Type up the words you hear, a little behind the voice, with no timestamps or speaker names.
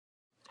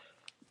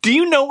Do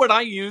you know what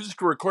I use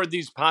to record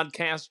these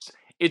podcasts?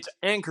 It's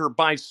Anchor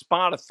by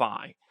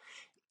Spotify.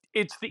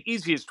 It's the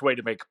easiest way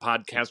to make a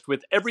podcast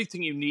with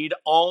everything you need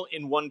all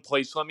in one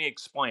place. Let me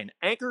explain.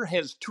 Anchor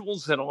has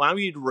tools that allow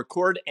you to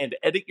record and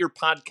edit your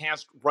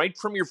podcast right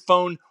from your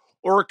phone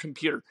or a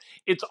computer.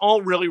 It's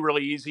all really,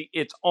 really easy.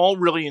 It's all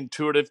really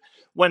intuitive.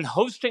 When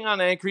hosting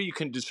on Anchor, you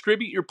can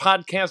distribute your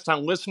podcast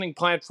on listening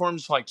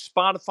platforms like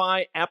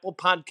Spotify, Apple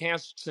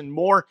Podcasts, and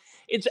more.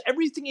 It's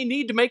everything you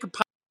need to make a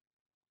podcast.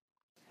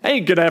 Hey,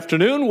 good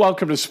afternoon.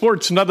 Welcome to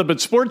Sports Nothing But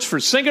Sports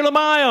for Cinco de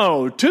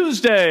Mayo,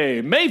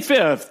 Tuesday, May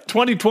 5th,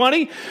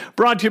 2020.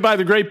 Brought to you by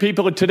the great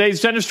people at Today's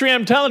Dentistry.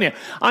 I'm telling you,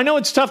 I know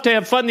it's tough to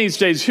have fun these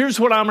days. Here's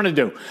what I'm going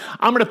to do.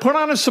 I'm going to put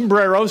on a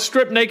sombrero,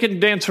 strip naked, and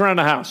dance around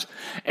the house.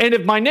 And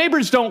if my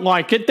neighbors don't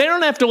like it, they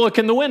don't have to look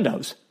in the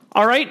windows.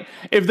 All right?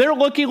 If they're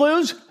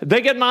looky-loos,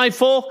 they get an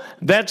eyeful.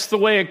 That's the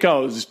way it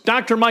goes.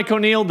 Dr. Mike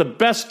O'Neill, the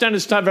best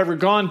dentist I've ever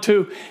gone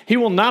to, he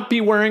will not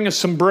be wearing a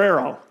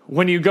sombrero.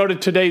 When you go to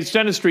Today's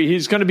Dentistry,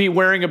 he's going to be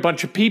wearing a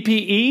bunch of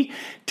PPE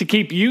to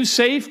keep you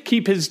safe,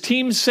 keep his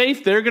team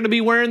safe. They're going to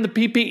be wearing the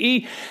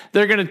PPE.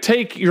 They're going to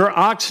take your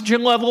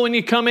oxygen level when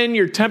you come in,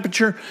 your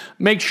temperature,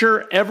 make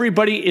sure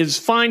everybody is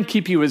fine,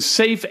 keep you as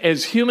safe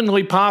as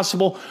humanly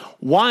possible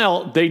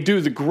while they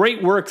do the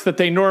great work that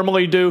they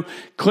normally do,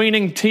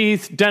 cleaning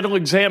teeth, dental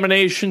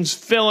examinations,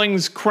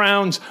 fillings,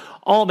 crowns,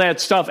 all that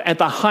stuff at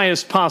the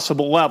highest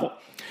possible level.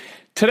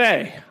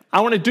 Today, I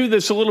want to do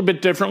this a little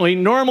bit differently.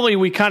 Normally,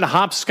 we kind of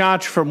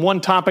hopscotch from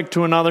one topic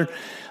to another,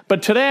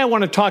 but today I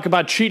want to talk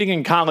about cheating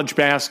in college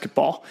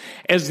basketball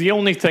as the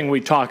only thing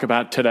we talk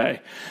about today.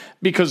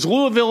 Because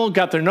Louisville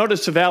got their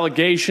notice of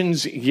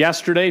allegations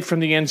yesterday from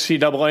the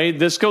NCAA.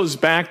 This goes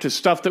back to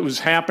stuff that was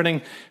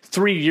happening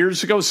 3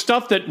 years ago,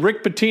 stuff that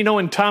Rick Pitino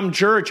and Tom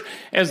Jurich,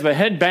 as the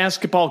head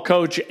basketball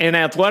coach and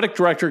athletic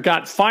director,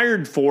 got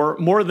fired for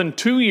more than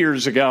 2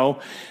 years ago.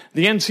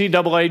 The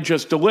NCAA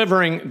just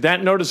delivering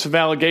that notice of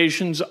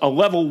allegations, a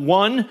level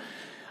 1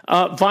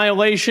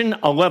 violation,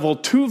 a level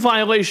 2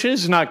 violation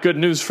is not good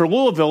news for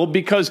Louisville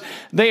because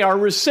they are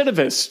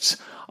recidivists.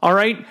 All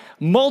right,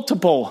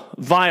 multiple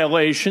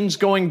violations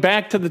going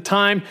back to the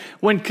time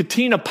when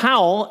Katina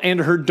Powell and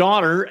her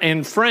daughter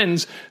and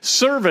friends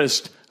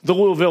serviced the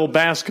Louisville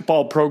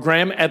basketball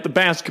program at the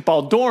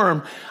basketball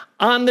dorm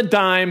on the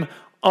dime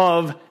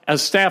of a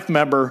staff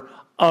member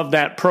of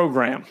that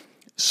program.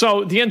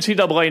 So the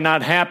NCAA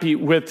not happy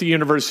with the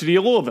University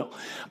of Louisville.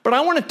 But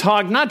I want to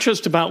talk not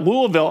just about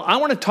Louisville, I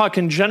want to talk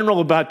in general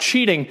about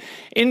cheating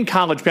in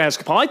college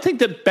basketball. I think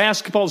that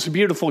basketball is a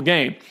beautiful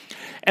game.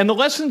 And the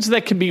lessons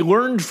that can be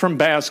learned from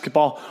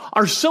basketball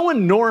are so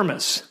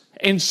enormous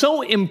and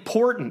so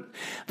important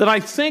that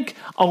I think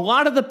a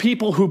lot of the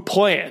people who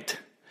play it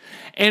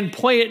and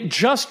play it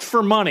just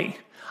for money,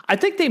 I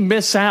think they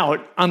miss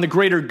out on the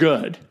greater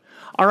good.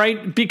 All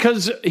right?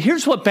 Because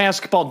here's what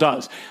basketball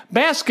does.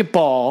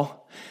 Basketball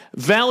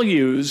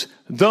values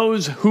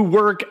those who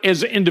work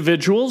as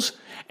individuals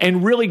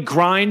and really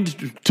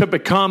grind to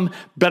become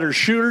better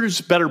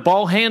shooters, better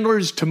ball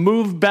handlers, to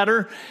move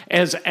better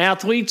as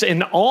athletes.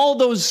 And all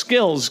those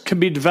skills can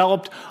be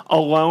developed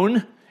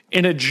alone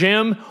in a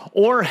gym,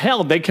 or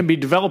hell, they can be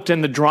developed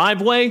in the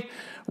driveway,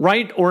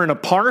 right? Or in a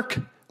park.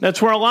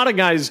 That's where a lot of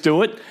guys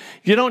do it.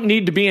 You don't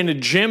need to be in a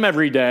gym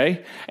every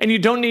day, and you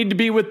don't need to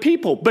be with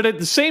people. But at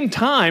the same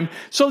time,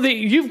 so that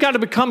you've got to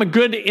become a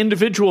good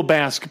individual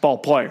basketball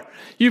player.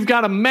 You've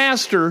got to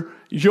master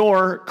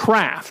your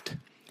craft.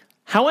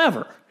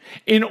 However,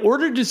 in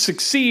order to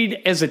succeed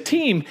as a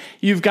team,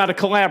 you've got to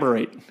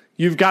collaborate.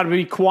 You've got to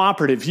be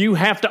cooperative. You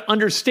have to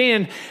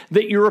understand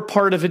that you're a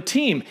part of a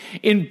team.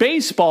 In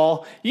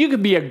baseball, you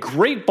can be a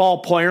great ball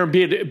player and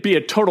be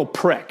a total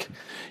prick.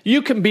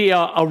 You can be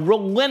a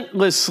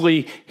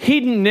relentlessly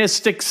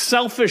hedonistic,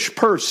 selfish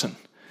person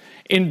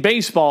in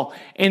baseball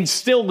and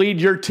still lead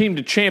your team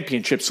to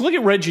championships. Look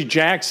at Reggie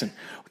Jackson.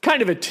 What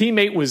kind of a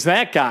teammate was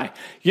that guy?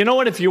 You know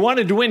what? If you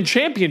wanted to win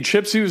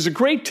championships, he was a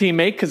great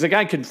teammate because the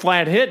guy could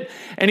flat hit,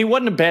 and he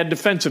wasn't a bad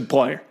defensive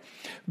player.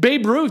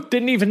 Babe Ruth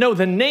didn't even know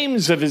the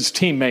names of his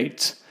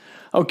teammates.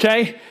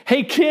 Okay?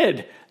 Hey,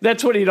 kid.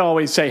 That's what he'd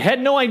always say.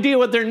 Had no idea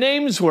what their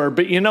names were,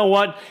 but you know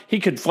what? He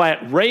could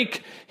flat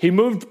rake. He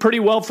moved pretty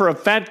well for a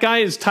fat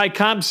guy, as Ty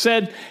Cobb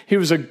said. He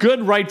was a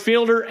good right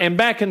fielder, and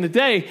back in the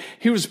day,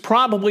 he was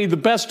probably the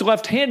best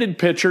left-handed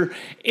pitcher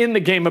in the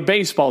game of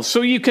baseball.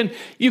 So you can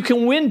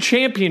win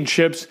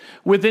championships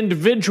with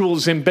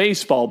individuals in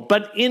baseball,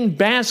 but in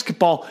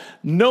basketball,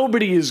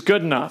 nobody is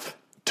good enough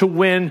to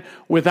win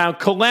without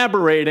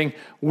collaborating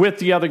with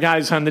the other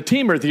guys on the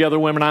team or the other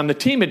women on the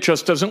team. It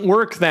just doesn't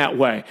work that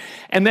way.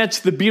 And that's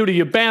the beauty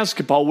of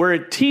basketball, where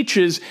it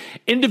teaches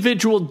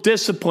individual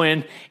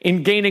discipline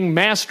in gaining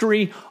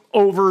mastery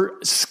over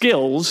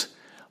skills,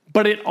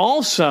 but it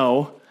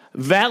also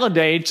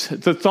validates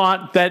the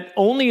thought that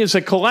only as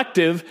a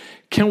collective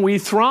can we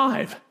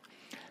thrive.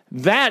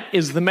 That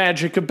is the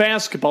magic of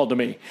basketball to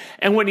me.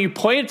 And when you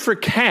play it for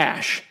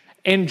cash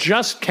and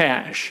just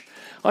cash,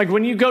 Like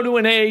when you go to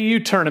an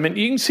AAU tournament,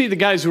 you can see the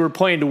guys who are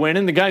playing to win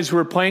and the guys who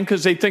are playing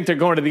because they think they're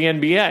going to the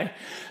NBA.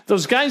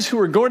 Those guys who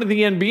are going to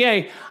the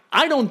NBA,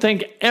 I don't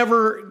think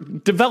ever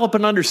develop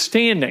an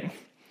understanding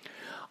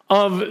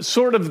of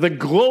sort of the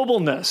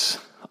globalness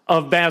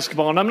of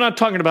basketball. And I'm not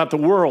talking about the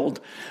world,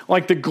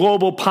 like the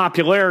global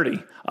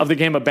popularity of the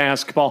game of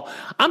basketball.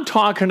 I'm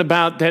talking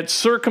about that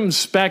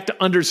circumspect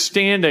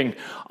understanding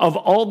of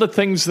all the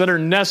things that are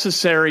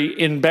necessary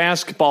in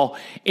basketball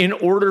in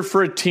order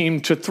for a team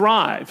to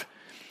thrive.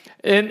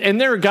 And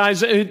there are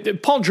guys,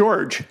 Paul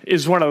George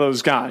is one of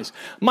those guys.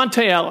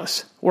 Monte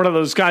Ellis, one of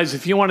those guys.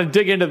 If you want to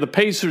dig into the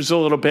Pacers a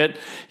little bit,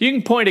 you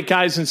can point at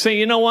guys and say,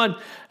 you know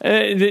what,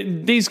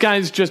 these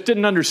guys just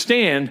didn't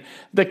understand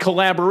that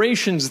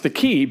collaboration's the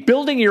key.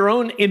 Building your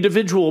own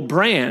individual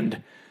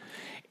brand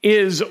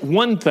is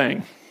one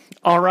thing,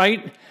 all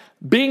right?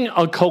 Being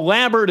a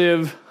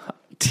collaborative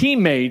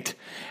teammate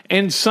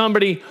and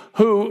somebody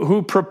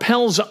who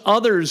propels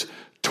others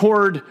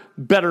toward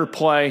better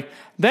play,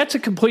 that's a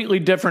completely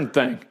different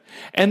thing.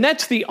 And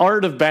that's the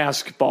art of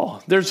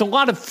basketball. There's a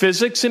lot of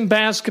physics in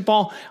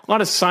basketball, a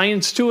lot of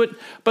science to it,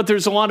 but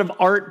there's a lot of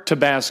art to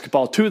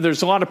basketball too.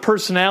 There's a lot of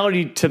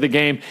personality to the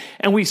game,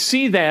 and we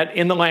see that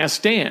in The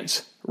Last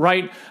Dance,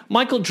 right?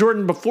 Michael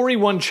Jordan, before he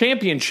won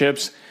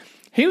championships,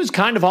 he was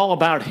kind of all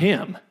about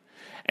him.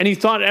 And he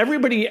thought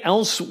everybody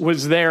else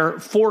was there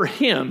for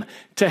him,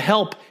 to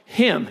help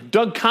him.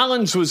 Doug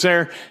Collins was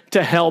there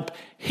to help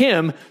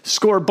him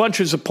score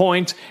bunches of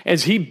points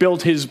as he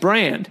built his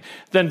brand.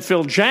 Then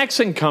Phil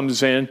Jackson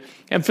comes in,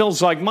 and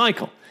Phil's like,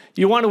 Michael,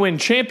 you want to win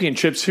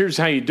championships, here's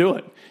how you do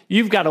it.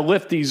 You've got to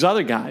lift these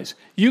other guys.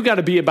 You got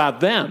to be about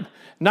them,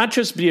 not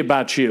just be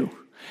about you.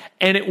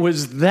 And it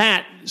was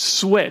that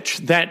switch,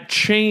 that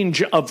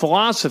change of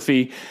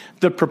philosophy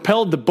that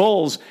propelled the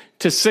Bulls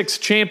to 6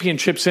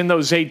 championships in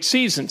those 8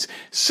 seasons.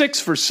 6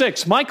 for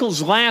 6.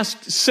 Michael's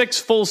last 6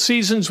 full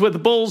seasons with the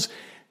Bulls,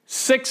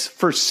 6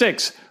 for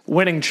 6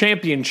 winning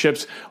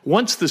championships.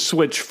 Once the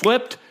switch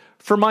flipped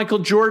for Michael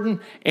Jordan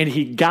and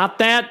he got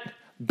that,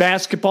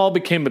 basketball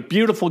became a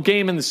beautiful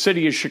game in the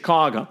city of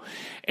Chicago.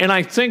 And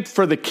I think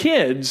for the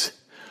kids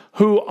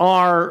who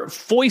are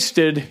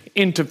foisted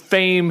into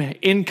fame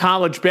in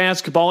college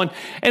basketball,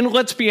 and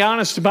let's be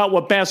honest about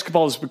what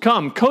basketball has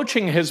become.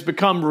 Coaching has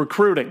become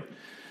recruiting,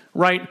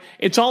 right?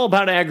 It's all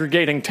about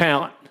aggregating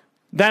talent.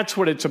 That's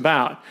what it's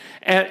about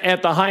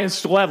at the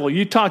highest level.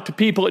 You talk to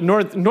people at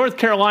North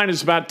Carolina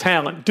is about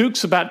talent.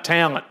 Duke's about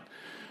talent,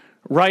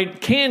 right?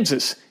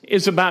 Kansas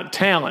is about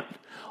talent.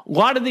 A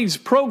lot of these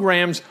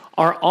programs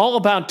are all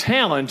about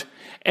talent.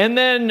 And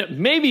then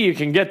maybe you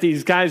can get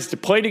these guys to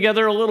play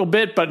together a little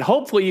bit, but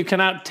hopefully you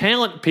can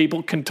out-talent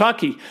people.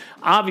 Kentucky,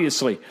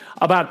 obviously,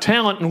 about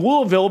talent, and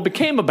Louisville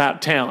became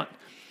about talent.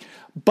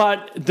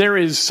 But there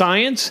is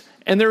science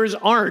and there is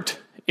art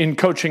in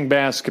coaching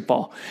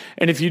basketball.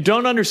 And if you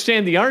don't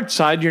understand the art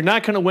side, you're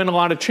not going to win a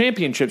lot of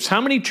championships.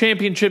 How many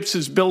championships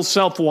has Bill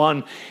Self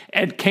won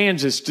at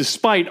Kansas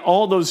despite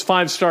all those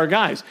 5-star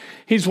guys?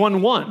 He's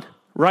won 1.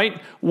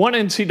 Right? 1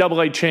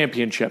 NCAA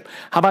championship.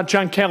 How about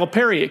John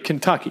Calipari at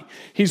Kentucky?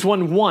 He's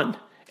won 1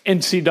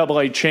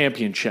 NCAA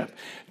championship.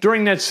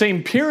 During that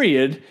same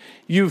period,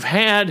 you've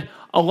had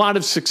a lot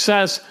of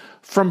success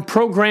from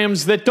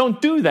programs that don't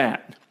do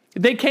that.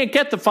 They can't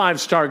get the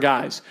 5-star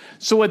guys.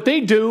 So what they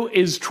do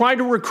is try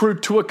to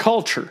recruit to a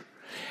culture.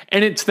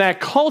 And it's that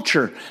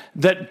culture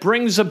that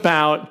brings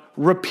about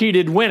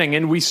repeated winning.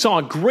 And we saw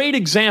a great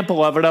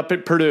example of it up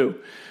at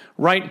Purdue,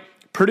 right?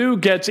 Purdue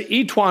gets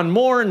E'Twaun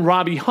Moore and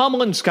Robbie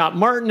Hummel and Scott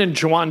Martin and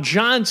Juwan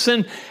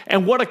Johnson,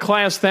 and what a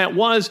class that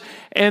was.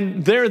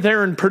 And they're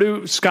there in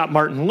Purdue. Scott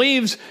Martin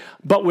leaves,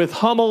 but with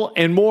Hummel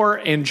and Moore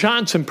and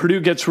Johnson,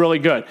 Purdue gets really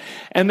good.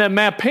 And then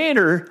Matt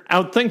Painter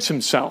outthinks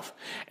himself.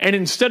 And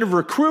instead of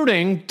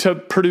recruiting to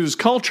Purdue's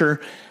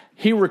culture,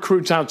 he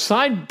recruits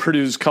outside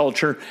Purdue's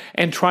culture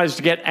and tries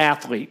to get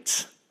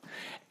athletes.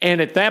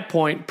 And at that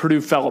point, Purdue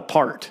fell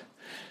apart.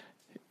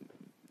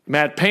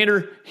 Matt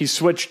Painter, he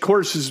switched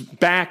courses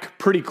back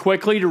pretty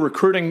quickly to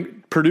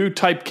recruiting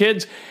Purdue-type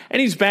kids,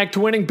 and he's back to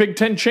winning Big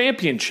Ten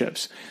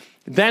championships.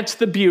 That's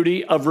the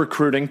beauty of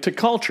recruiting to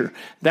culture.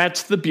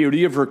 That's the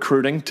beauty of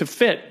recruiting to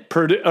fit.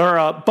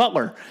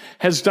 Butler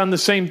has done the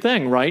same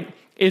thing, right?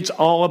 It's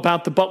all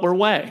about the Butler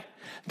way.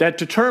 That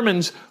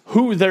determines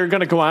who they're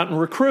going to go out and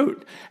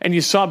recruit. And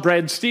you saw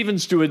Brad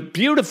Stevens do it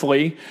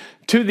beautifully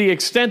to the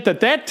extent that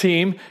that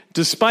team,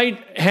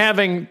 despite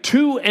having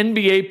 2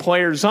 NBA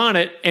players on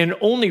it and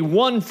only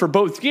 1 for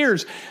both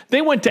years,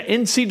 they went to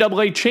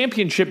NCAA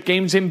championship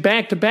games in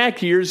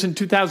back-to-back years in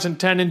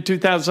 2010 and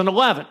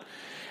 2011.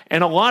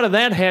 And a lot of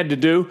that had to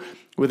do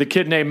with a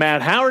kid named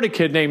Matt Howard, a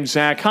kid named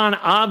Zach Hahn,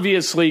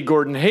 obviously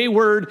Gordon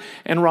Hayward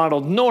and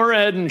Ronald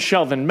Norred and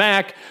Shelvin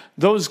Mack.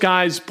 Those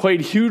guys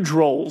played huge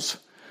roles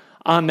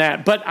on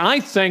that. But I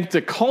think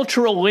the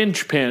cultural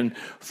linchpin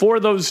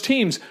for those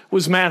teams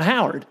was Matt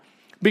Howard,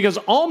 because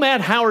all Matt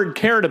Howard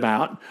cared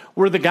about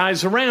were the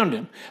guys around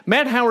him.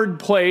 Matt Howard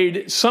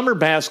played summer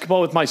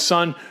basketball with my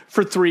son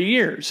for 3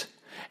 years.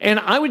 And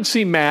I would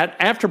see Matt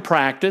after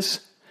practice,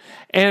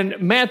 And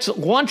Matt's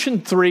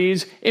launching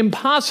threes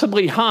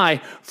impossibly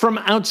high from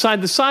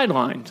outside the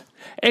sideline.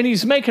 And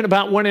he's making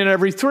about 1 in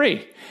every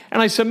 3.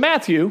 And I said,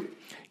 Matthew,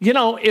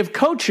 if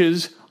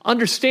coaches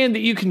understand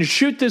that you can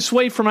shoot this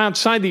way from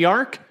outside the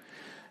arc,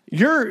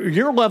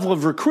 your level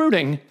of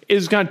recruiting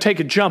is going to take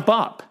a jump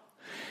up.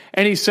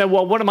 And he said,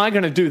 well, what am I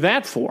going to do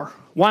that for?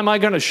 Why am I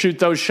going to shoot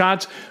those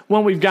shots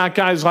when we've got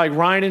guys like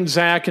Ryan and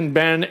Zach and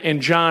Ben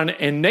and John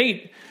and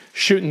Nate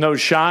shooting those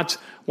shots?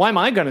 Why am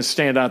I going to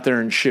stand out there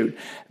and shoot?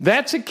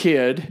 That's a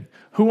kid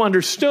who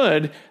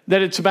understood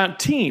that it's about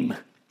team.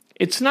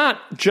 It's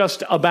not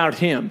just about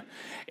him.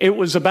 It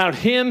was about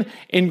him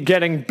in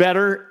getting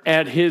better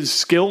at his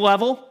skill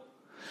level.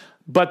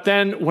 But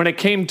then when it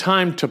came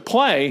time to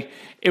play,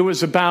 it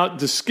was about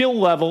the skill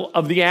level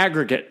of the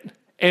aggregate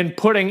and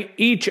putting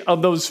each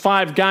of those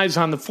 5 guys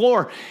on the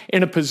floor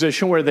in a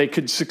position where they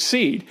could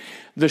succeed.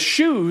 The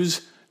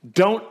shoes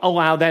don't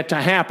allow that to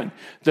happen.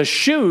 The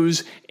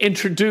shoes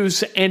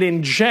introduce and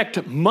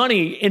inject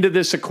money into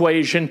this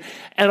equation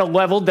at a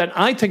level that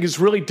I think is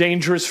really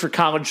dangerous for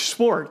college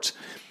sports.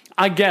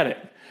 I get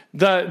it.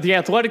 The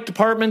athletic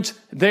departments,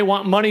 they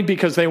want money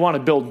because they want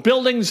to build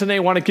buildings and they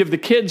want to give the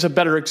kids a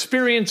better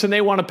experience and they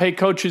want to pay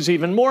coaches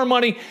even more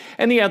money,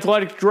 and the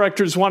athletic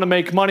directors want to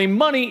make money.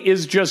 Money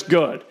is just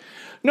good.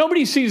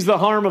 Nobody sees the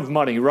harm of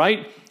money,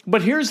 right?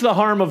 But here's the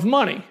harm of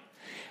money.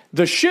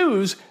 The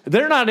shoes,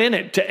 they're not in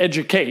it to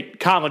educate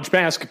college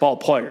basketball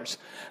players.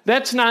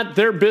 That's not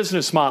their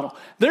business model.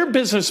 Their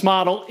business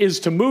model is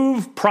to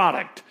move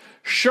product,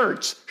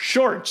 shirts,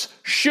 shorts,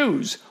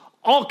 shoes,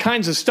 all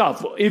kinds of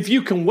stuff. If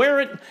you can wear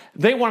it,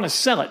 they want to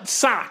sell it.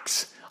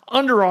 Socks,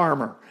 Under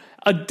Armour,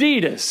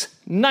 Adidas,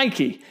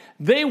 Nike.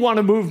 They want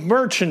to move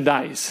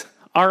merchandise.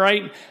 All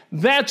right?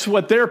 That's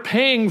what they're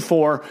paying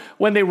for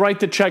when they write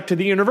the check to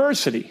the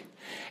university.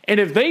 And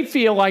if they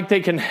feel like they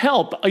can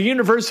help a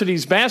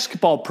university's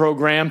basketball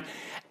program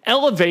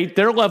elevate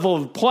their level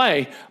of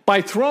play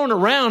by throwing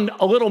around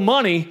a little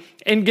money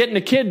and getting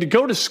a kid to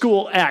go to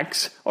school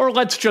X, or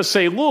let's just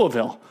say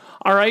Louisville,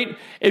 all right?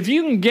 If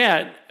you can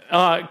get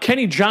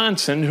Kenny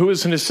Johnson, who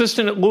is an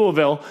assistant at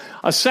Louisville,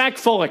 a sack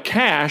full of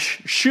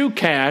cash, shoe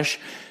cash,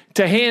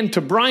 to hand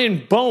to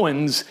Brian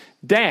Bowen's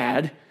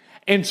dad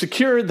and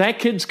secure that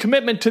kid's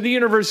commitment to the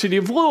University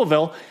of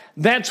Louisville,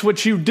 that's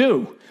what you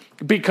do.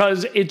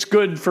 Because it's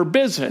good for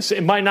business.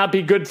 It might not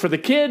be good for the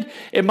kid.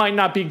 It might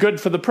not be good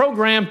for the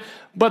program.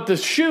 But the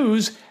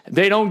shoes,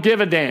 they don't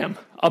give a damn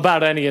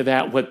about any of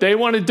that. What they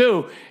want to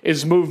do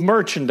is move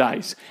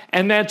merchandise.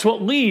 And that's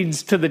what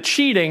leads to the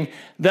cheating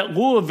that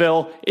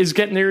Louisville is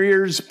getting their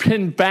ears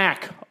pinned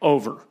back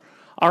over.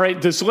 All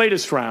right, this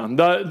latest round,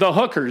 the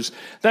hookers,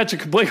 that's a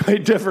completely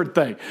different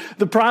thing.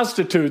 The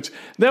prostitutes,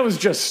 that was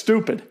just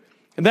stupid.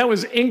 And that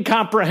was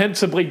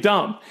incomprehensibly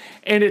dumb.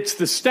 And it's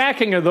the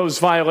stacking of those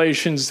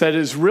violations that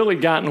has really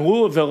gotten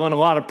Louisville in a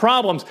lot of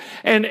problems.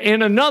 And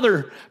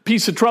another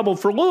piece of trouble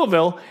for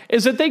Louisville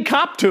is that they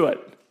copped to it,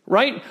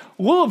 right?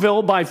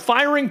 Louisville, by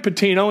firing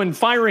Pitino and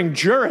firing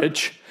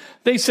Jurich,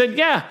 they said,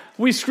 yeah,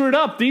 we screwed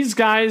up. These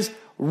guys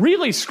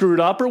really screwed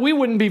up or we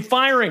wouldn't be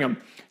firing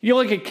them. You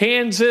look at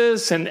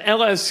Kansas and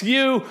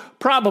LSU,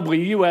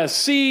 probably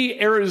USC,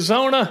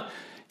 Arizona.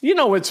 You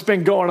know what's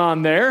been going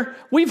on there.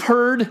 We've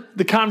heard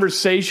the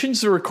conversations,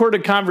 the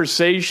recorded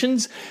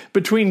conversations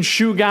between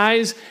shoe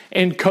guys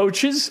and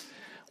coaches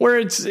where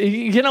it's,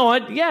 you know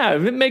what, yeah,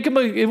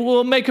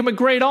 we'll make him a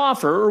great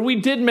offer, or we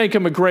did make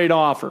him a great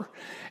offer.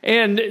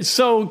 And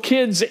so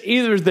kids,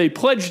 either they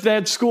pledged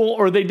that school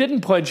or they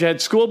didn't pledge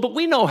that school, but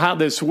we know how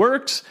this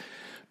works.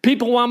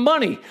 People want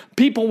money.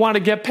 People want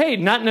to get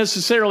paid, not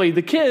necessarily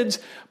the kids,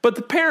 but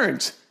the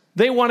parents.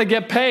 They want to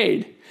get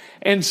paid.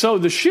 And so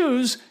the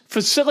shoes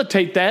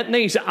facilitate that, and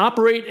they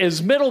operate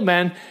as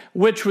middlemen,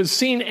 which was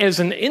seen as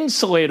an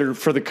insulator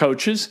for the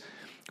coaches,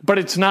 but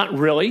it's not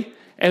really,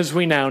 as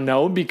we now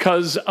know,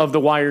 because of the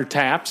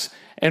wiretaps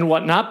and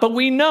whatnot. But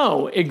we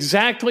know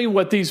exactly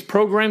what these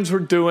programs were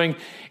doing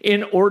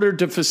in order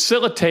to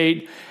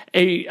facilitate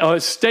a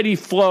steady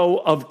flow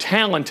of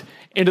talent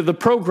into the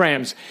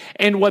programs.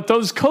 And what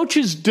those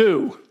coaches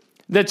do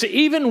that's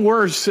even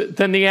worse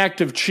than the act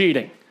of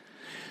cheating,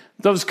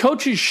 those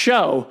coaches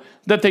show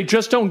that they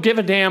just don't give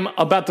a damn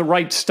about the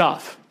right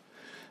stuff.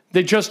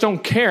 They just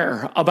don't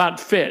care about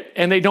fit,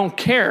 and they don't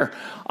care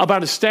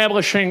about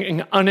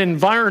establishing an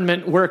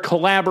environment where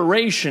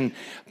collaboration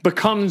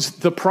becomes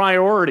the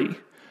priority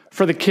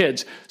for the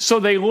kids. So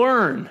they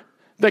learn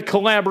that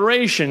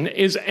collaboration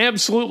is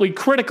absolutely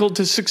critical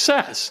to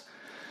success.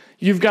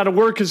 You've got to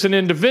work as an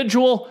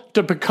individual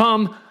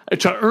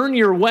to earn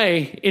your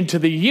way into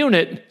the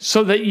unit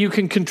so that you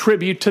can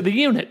contribute to the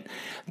unit.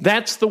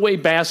 That's the way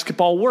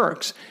basketball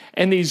works.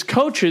 And these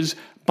coaches,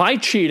 by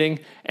cheating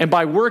and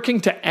by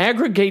working to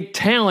aggregate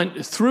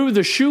talent through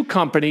the shoe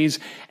companies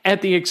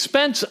at the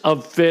expense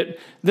of fit,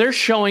 they're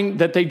showing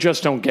that they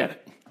just don't get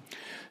it.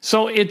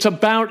 So it's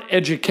about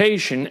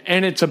education,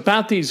 and it's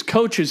about these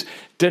coaches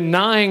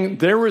denying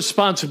their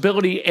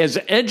responsibility as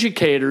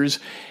educators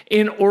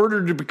in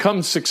order to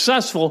become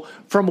successful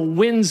from a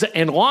wins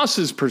and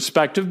losses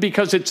perspective,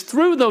 because it's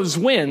through those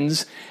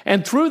wins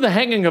and through the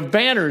hanging of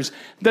banners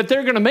that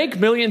they're going to make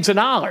millions of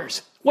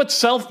dollars. What's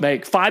Self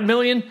make? $5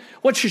 million?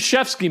 What's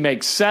Krzyzewski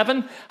make? $7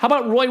 million? How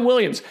about Roy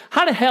Williams?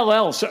 How the hell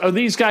else are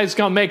these guys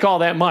going to make all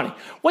that money?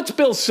 What's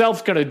Bill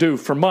Self going to do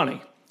for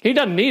money? He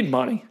doesn't need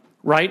money,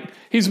 right?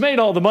 He's made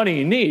all the money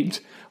he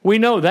needs. We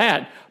know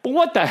that. But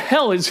what the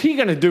hell is he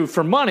going to do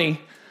for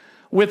money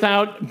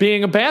without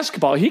being a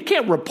basketball? He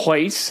can't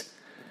replace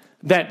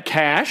that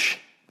cash,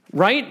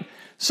 right?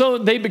 So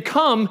they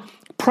become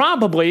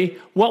probably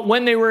what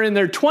when they were in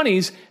their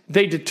 20s,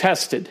 they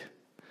detested.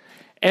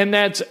 And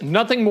that's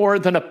nothing more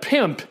than a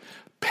pimp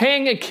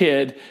paying a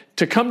kid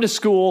to come to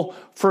school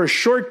for a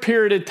short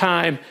period of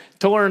time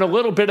to learn a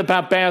little bit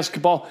about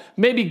basketball,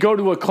 maybe go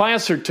to a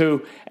class or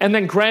two, and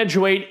then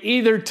graduate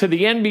either to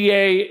the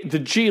NBA, the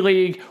G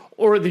League,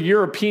 or the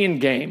European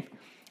game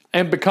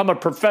and become a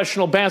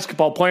professional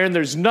basketball player. And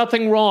there's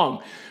nothing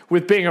wrong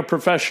with being a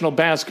professional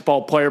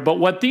basketball player. But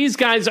what these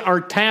guys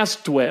are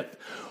tasked with,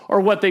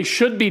 or what they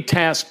should be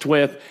tasked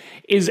with,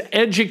 is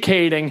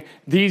educating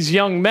these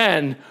young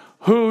men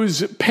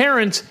whose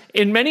parents,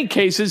 in many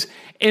cases,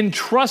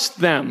 entrust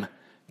them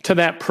to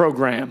that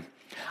program.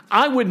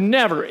 I would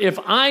never, if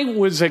I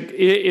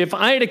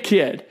had a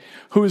kid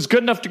who was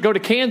good enough to go to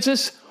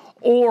Kansas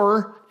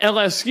or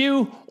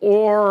LSU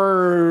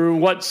or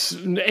what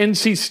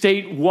NC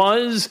State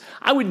was,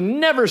 I would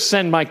never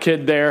send my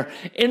kid there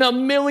in a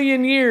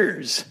million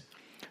years,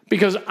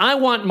 because I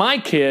want my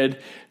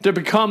kid to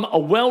become a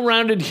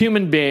well-rounded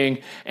human being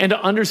and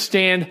to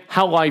understand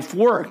how life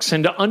works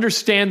and to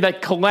understand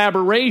that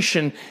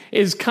collaboration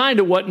is kind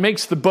of what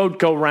makes the boat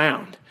go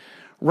round,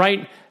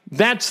 right?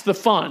 That's the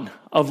fun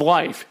of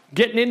life,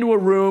 getting into a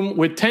room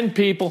with 10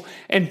 people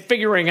and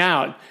figuring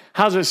out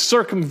how to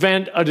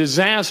circumvent a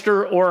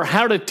disaster or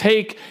how to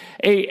take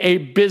a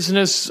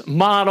business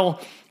model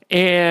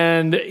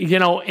and,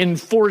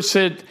 enforce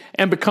it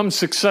and become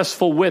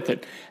successful with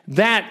it.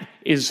 That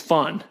is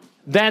fun.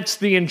 That's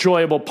the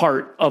enjoyable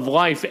part of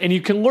life. And you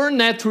can learn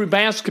that through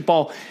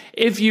basketball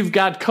if you've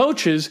got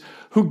coaches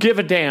who give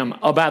a damn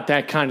about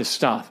that kind of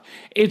stuff.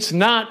 It's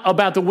not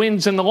about the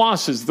wins and the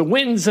losses. The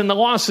wins and the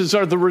losses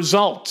are the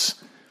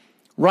results,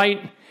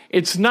 right?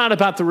 It's not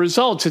about the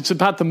results. It's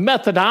about the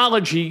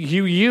methodology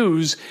you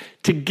use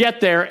to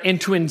get there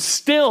and to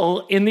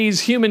instill in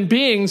these human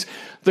beings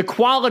the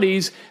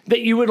qualities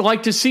that you would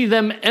like to see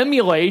them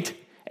emulate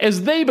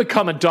as they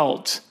become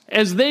adults,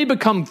 as they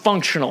become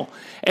functional,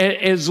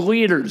 as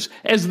leaders,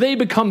 as they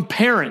become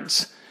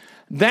parents.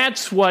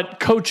 That's what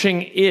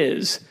coaching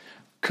is.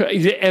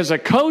 As a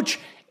coach,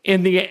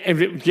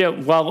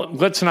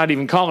 let's not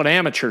even call it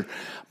amateur,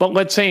 but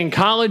let's say in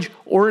college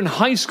or in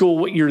high school,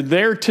 what you're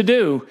there to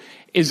do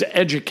is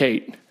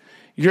educate.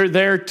 You're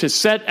there to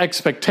set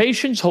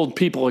expectations, hold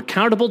people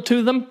accountable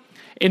to them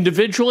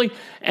individually,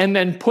 and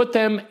then put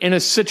them in a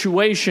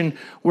situation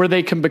where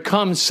they can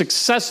become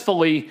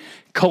successfully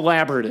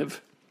collaborative.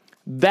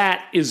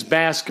 That is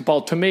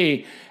basketball to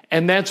me,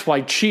 and that's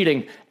why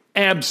cheating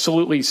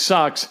absolutely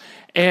sucks,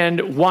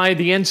 and why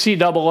the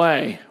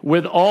NCAA,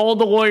 with all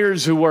the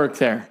lawyers who work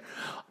there,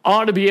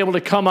 ought to be able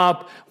to come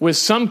up with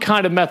some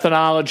kind of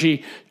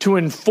methodology to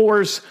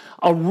enforce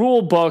a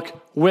rule book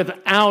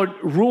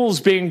without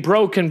rules being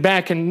broken.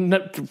 Back in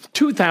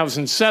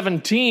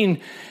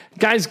 2017,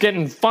 guys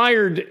getting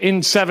fired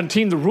in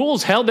 17. The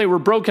rules, hell, they were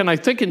broken, I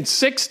think, in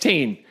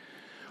 16.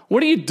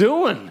 What are you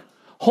doing?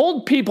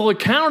 Hold people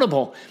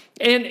accountable.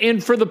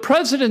 And for the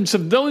presidents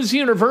of those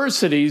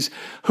universities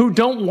who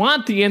don't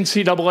want the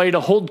NCAA to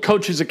hold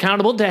coaches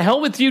accountable, to hell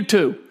with you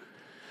too.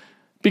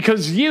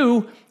 Because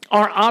you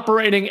are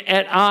operating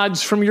at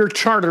odds from your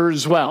charter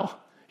as well.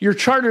 Your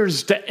charter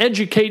is to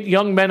educate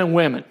young men and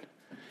women.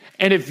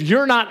 And if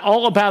you're not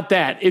all about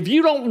that, if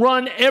you don't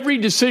run every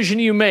decision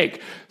you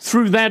make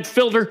through that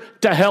filter,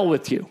 to hell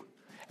with you.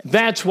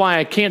 That's why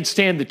I can't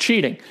stand the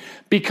cheating,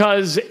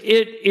 because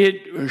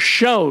it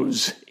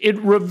shows,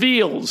 it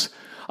reveals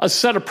a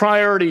set of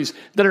priorities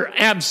that are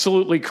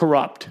absolutely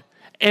corrupt.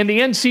 And the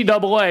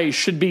NCAA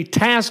should be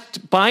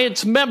tasked by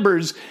its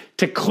members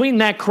to clean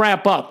that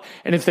crap up.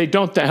 And if they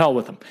don't, to hell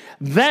with them.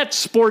 That's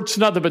Sports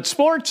Nothing But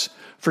Sports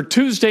for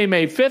Tuesday,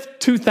 May 5th,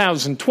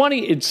 2020.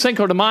 It's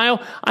Cinco de Mayo.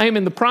 I am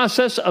in the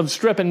process of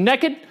stripping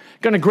naked.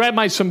 Going to grab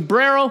my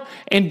sombrero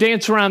and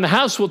dance around the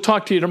house. We'll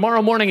talk to you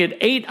tomorrow morning at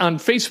 8 on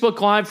Facebook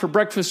Live for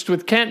Breakfast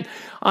with Kent,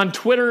 on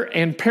Twitter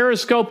and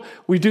Periscope.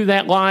 We do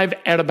that live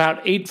at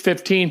about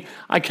 8:15.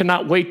 I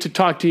cannot wait to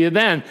talk to you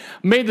then.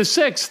 May the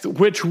 6th,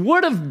 which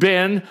would have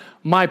been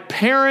my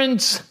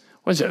parents'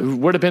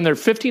 would have been their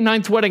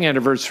 59th wedding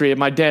anniversary if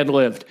my dad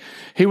lived.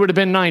 He would have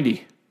been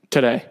 90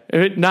 today.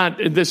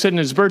 This isn't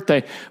his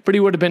birthday, but he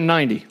would have been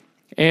 90.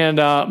 And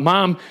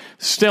Mom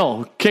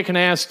still kicking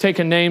ass,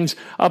 taking names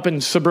up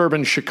in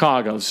suburban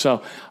Chicago.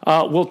 So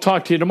we'll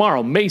talk to you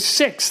tomorrow, May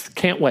 6th.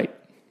 Can't wait.